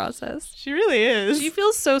entire process. She really is. She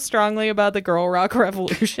feels so strongly about the girl rock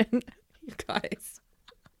revolution. You guys.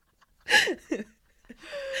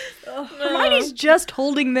 Hermione's just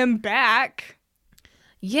holding them back.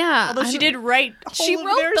 Yeah. Although she did write She all of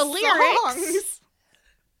wrote their the lyrics. songs.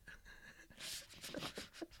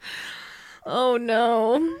 Oh,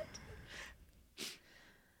 no.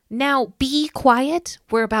 Now, be quiet.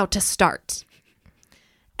 We're about to start.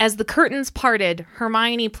 As the curtains parted,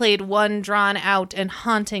 Hermione played one drawn-out and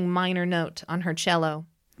haunting minor note on her cello.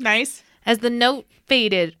 Nice. As the note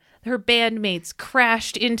faded, her bandmates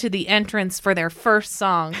crashed into the entrance for their first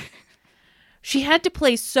song. She had to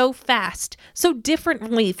play so fast, so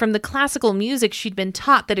differently from the classical music she'd been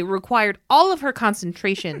taught that it required all of her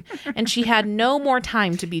concentration, and she had no more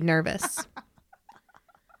time to be nervous.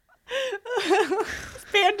 This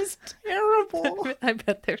band is terrible. I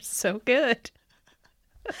bet they're so good.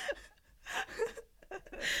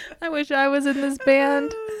 I wish I was in this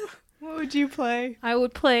band. What would you play? I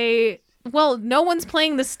would play... Well, no one's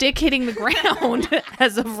playing the stick hitting the ground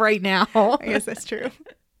as of right now. I guess that's true.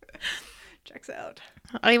 Checks out.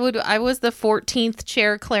 I was the 14th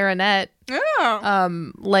chair clarinet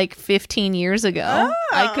Oh. like 15 years ago.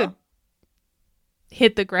 Oh. I could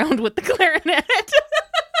hit the ground with the clarinet.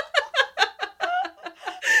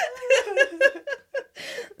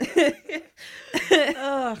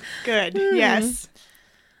 Oh, good. Yes.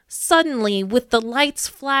 Suddenly, with the lights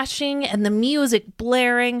flashing and the music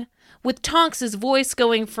blaring, with Tonks's voice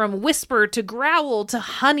going from whisper to growl to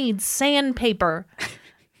honeyed sandpaper,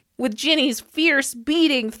 with Ginny's fierce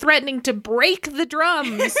beating threatening to break the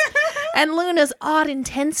drums, and Luna's odd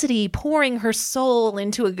intensity pouring her soul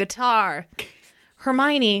into a guitar,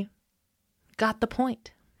 Hermione got the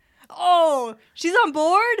point. Oh, she's on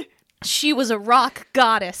board? She was a rock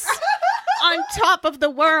goddess on top of the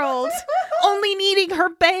world, only needing her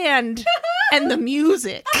band and the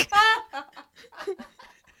music.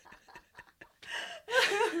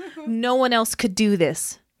 No one else could do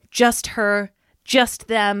this. Just her, just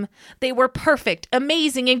them. They were perfect,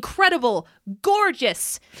 amazing, incredible,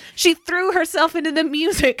 gorgeous. She threw herself into the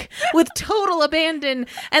music with total abandon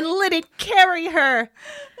and let it carry her.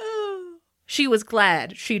 She was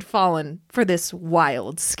glad she'd fallen for this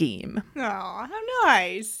wild scheme. Oh, how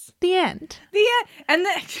nice. The end. And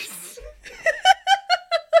that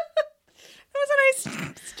was a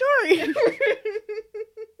nice story.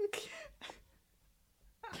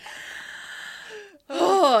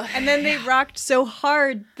 Oh, And then they rocked so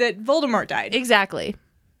hard that Voldemort died. exactly.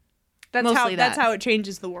 Mostly That's that. how it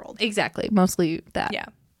changes the world. Exactly. Mostly that. Yeah.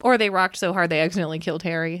 Or they rocked so hard they accidentally killed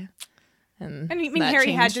Harry. And I mean, that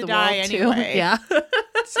Harry had changed to the die world, too. anyway. Yeah.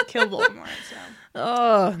 To kill Voldemort. So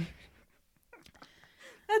Oh,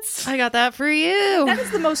 that's I got that for you. that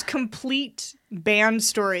is the most complete band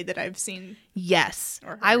story that I've seen. Yes.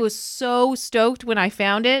 Or I heard. was so stoked when I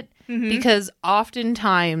found it because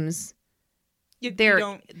oftentimes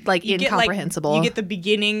they're like you get, incomprehensible. you get the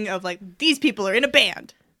beginning of like these people are in a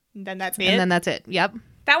band, and then that's it. and then that's it. Yep.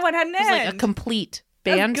 that one had an It was end. like a complete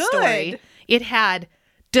That's band good. story. It had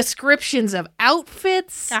descriptions of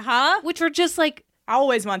outfits, which were just like I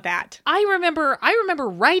always want that. I remember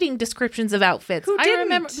writing descriptions of outfits. Who I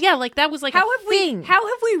remember, didn't? yeah, like that was like How a have thing. how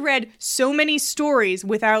have we read so many stories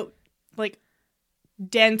without like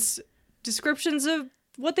dense descriptions of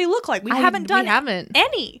what they look like? We haven't done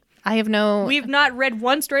any. I have no. We've not read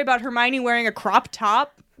one story about Hermione wearing a crop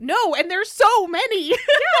top. no, and there's so many.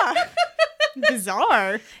 Yeah.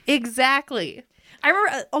 Bizarre. Exactly. I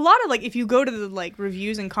remember a lot of like if you go to the like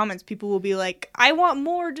reviews and comments, people will be like, I want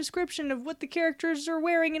more description of what the characters are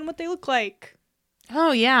wearing and what they look like.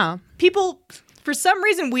 Oh yeah. People, for some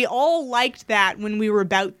reason, we all liked that when we were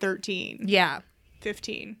about 13, Yeah.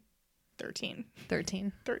 15, 13.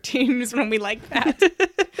 13. 13 is when we liked that.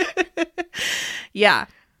 Yeah.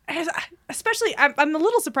 Especially, I'm a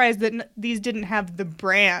little surprised that these didn't have the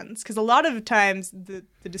brands, because a lot of times the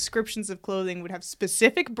descriptions of clothing would have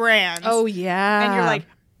specific brands. Oh yeah. And you're like,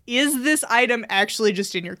 is this item actually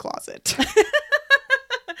just in your closet?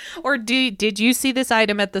 or did you see this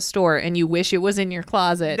item at the store and you wish it was in your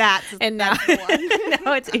closet? That's the one.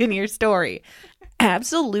 Now it's in your story.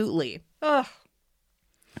 Absolutely. Ugh.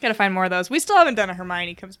 Gotta find more of those. We still haven't done a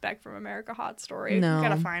Hermione Comes Back from America hot story. No.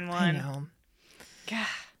 Gotta find one. I know. God.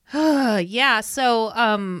 Yeah, so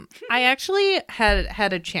I actually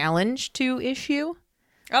had a challenge to issue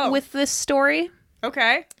with this story.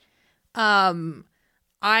 Okay.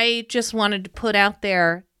 I just wanted to put out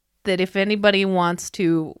there that if anybody wants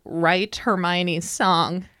to write Hermione's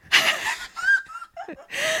song,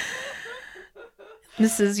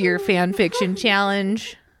 this is your fan fiction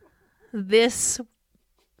challenge. This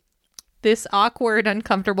awkward,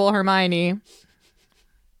 uncomfortable Hermione,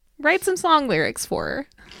 write some song lyrics for her.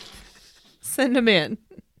 Send them in.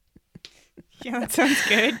 Yeah, that sounds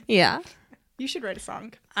good. Yeah. You should write a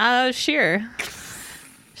song. Sure.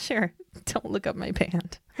 Sure. Don't look up my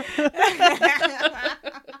band.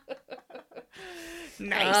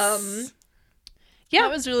 Nice. Yeah.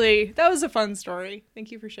 That was a fun story.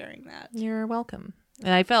 Thank you for sharing that. You're welcome.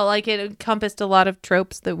 And I felt like it encompassed a lot of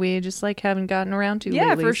tropes that we just like haven't gotten around to Yeah,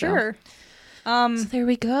 lately, for so. sure. So there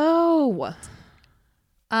we go.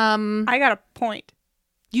 I got a point.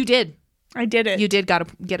 You did. I did it. You did got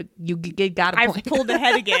a I've point. pulled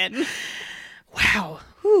ahead again. Wow.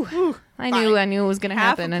 Whew. I knew it was going to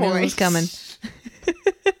happen. I knew it was coming.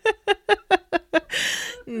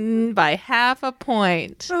 By half a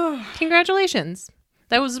point. Congratulations.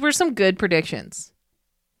 Were some good predictions.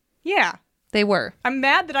 Yeah. They were. I'm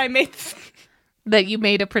mad that I made That you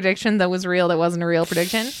made a prediction that was real that wasn't a real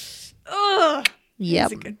prediction. Ugh. Yep.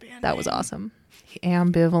 It's a good band That was name. awesome.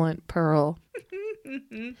 Ambivalent Pearl.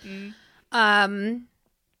 I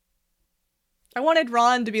wanted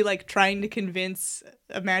Ron to be like trying to convince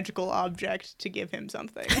a magical object to give him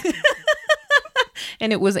something.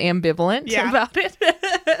 And it was ambivalent Yeah. about it.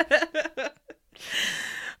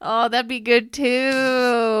 Oh, that'd be good too.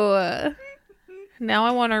 Now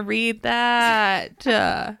I want to read that.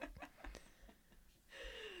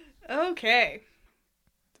 Okay.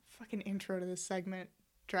 The fucking intro to this segment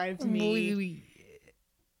drives me.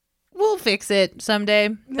 We'll fix it someday.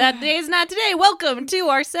 That day is not today. Welcome to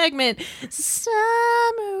our segment, Summaries.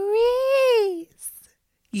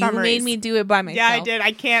 You made me do it by myself. Yeah, I did.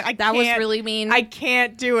 I can't. That was really mean. I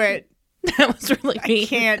can't do it. That was really mean. I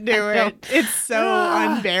can't do it. It's so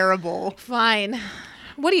unbearable. Fine.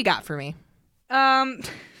 What do you got for me?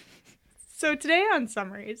 So today on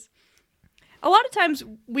Summaries, a lot of times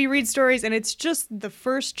we read stories and it's just the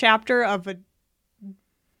first chapter of a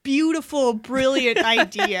beautiful, brilliant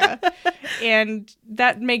idea. And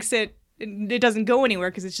that makes it doesn't go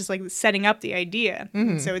anywhere because it's just like setting up the idea.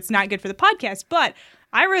 Mm-hmm. So it's not good for the podcast. But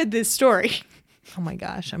I read this story. Oh my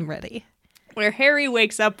gosh, I'm ready. Where Harry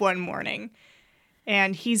wakes up one morning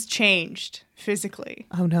and he's changed physically.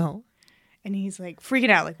 Oh no. And he's like freaking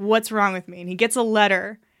out, like, what's wrong with me? And he gets a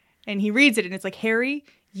letter and he reads it and it's like, Harry,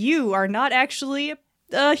 you are not actually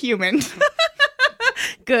a human.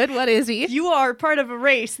 Good. What is he? You are part of a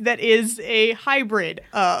race that is a hybrid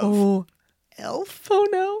of elf. Oh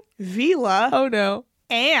no. Vila. Oh no.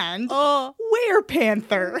 And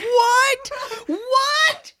werepanther. What?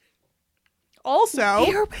 What? Also,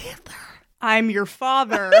 Werepanther. I'm your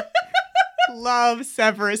father. Love,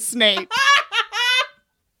 Severus Snape.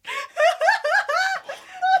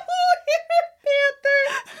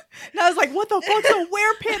 And I was like, what the fuck's a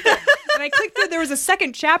werepanther? And I clicked through, there was a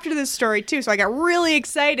second chapter to this story too, so I got really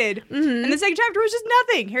excited. Mm-hmm. And the second chapter was just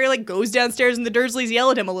nothing. Harry like goes downstairs and the Dursleys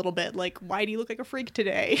yell at him a little bit, like, why do you look like a freak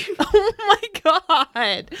today? Oh my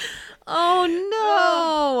god. Oh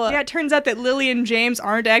no. Yeah, it turns out that Lily and James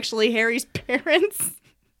aren't actually Harry's parents.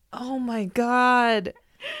 Oh my god.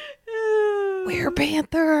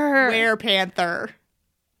 Werepanther. Werepanther.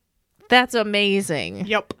 That's amazing.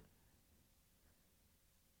 Yep.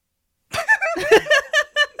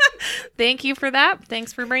 Thank you for that.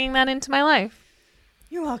 Thanks for bringing that into my life.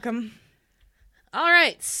 You're welcome. All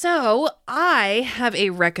right, so I have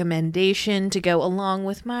a recommendation to go along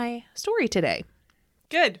with my story today.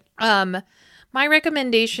 Good. My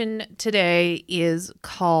recommendation today is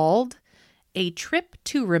called A Trip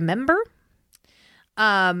to Remember.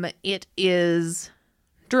 It is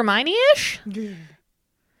Dramini-ish.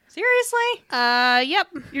 Seriously? Yep.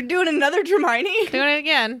 You're doing another Dramini? Doing it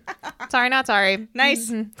again. Sorry, not sorry.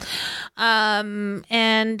 Nice. Mm-hmm.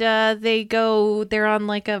 And they're on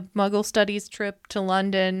like a Muggle studies trip to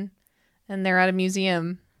London and they're at a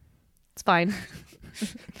museum. It's fine.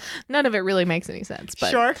 None of it really makes any sense,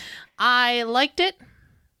 but sure. I liked it.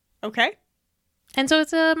 Okay. And so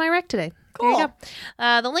it's my rec today. Cool. There you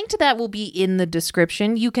go. The link to that will be in the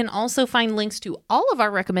description. You can also find links to all of our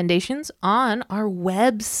recommendations on our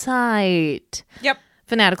website. Yep.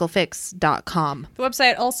 Fanaticalfix.com. The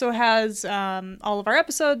website also has all of our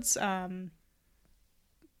episodes. Our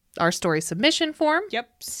story submission form. Yep.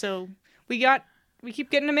 So we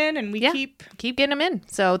keep getting them in and we keep getting them in.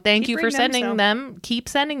 So thank you for sending them. Keep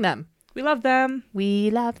sending them. We love them.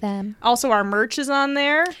 We love them. Also, our merch is on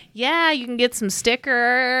there. Yeah, you can get some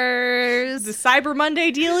stickers. The Cyber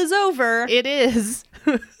Monday deal is over. It is.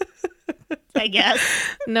 I guess.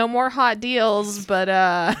 No more hot deals, but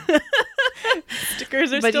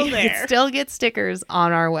stickers are still there. You can still get stickers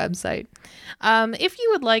on our website. If you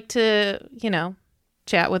would like to,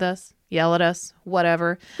 chat with us, yell at us,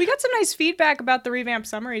 whatever. We got some nice feedback about the revamped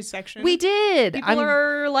summaries section. We did. People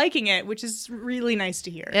are liking it, which is really nice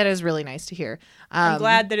to hear. It is really nice to hear. I'm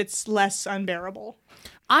glad that it's less unbearable.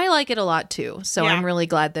 I like it a lot too, so I'm really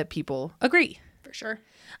glad that people agree. For sure.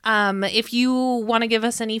 If you want to give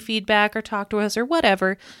us any feedback or talk to us or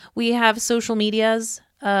whatever, we have social medias,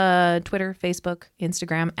 Twitter, Facebook,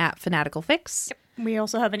 Instagram, @FanaticalFix. Yep. We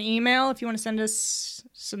also have an email if you want to send us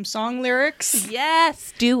some song lyrics.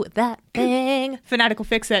 Yes, do that thing.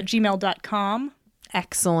 Fanaticalfix@gmail.com.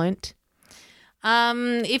 Excellent.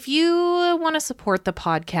 If you want to support the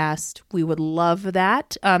podcast, we would love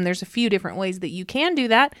that. There's a few different ways that you can do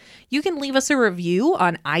that. You can leave us a review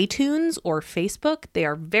on iTunes or Facebook. They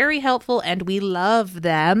are very helpful and we love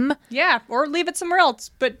them. Yeah, or leave it somewhere else,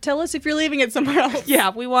 but tell us if you're leaving it somewhere else. Yeah,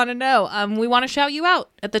 we want to know. We want to shout you out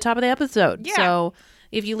at the top of the episode. Yeah. So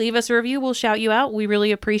if you leave us a review, we'll shout you out. We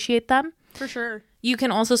really appreciate them. For sure. You can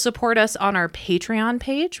also support us on our Patreon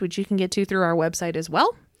page, which you can get to through our website as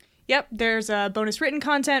well. Yep, there's bonus written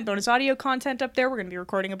content, bonus audio content up there. We're going to be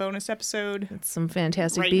recording a bonus episode. It's some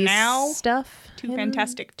Fantastic right Beasts now. stuff. Two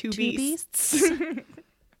Beasts.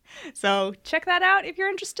 So check that out if you're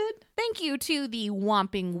interested. Thank you to the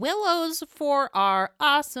Whomping Willows for our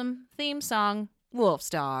awesome theme song.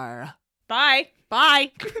 Wolfstar. Bye.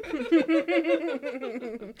 Bye.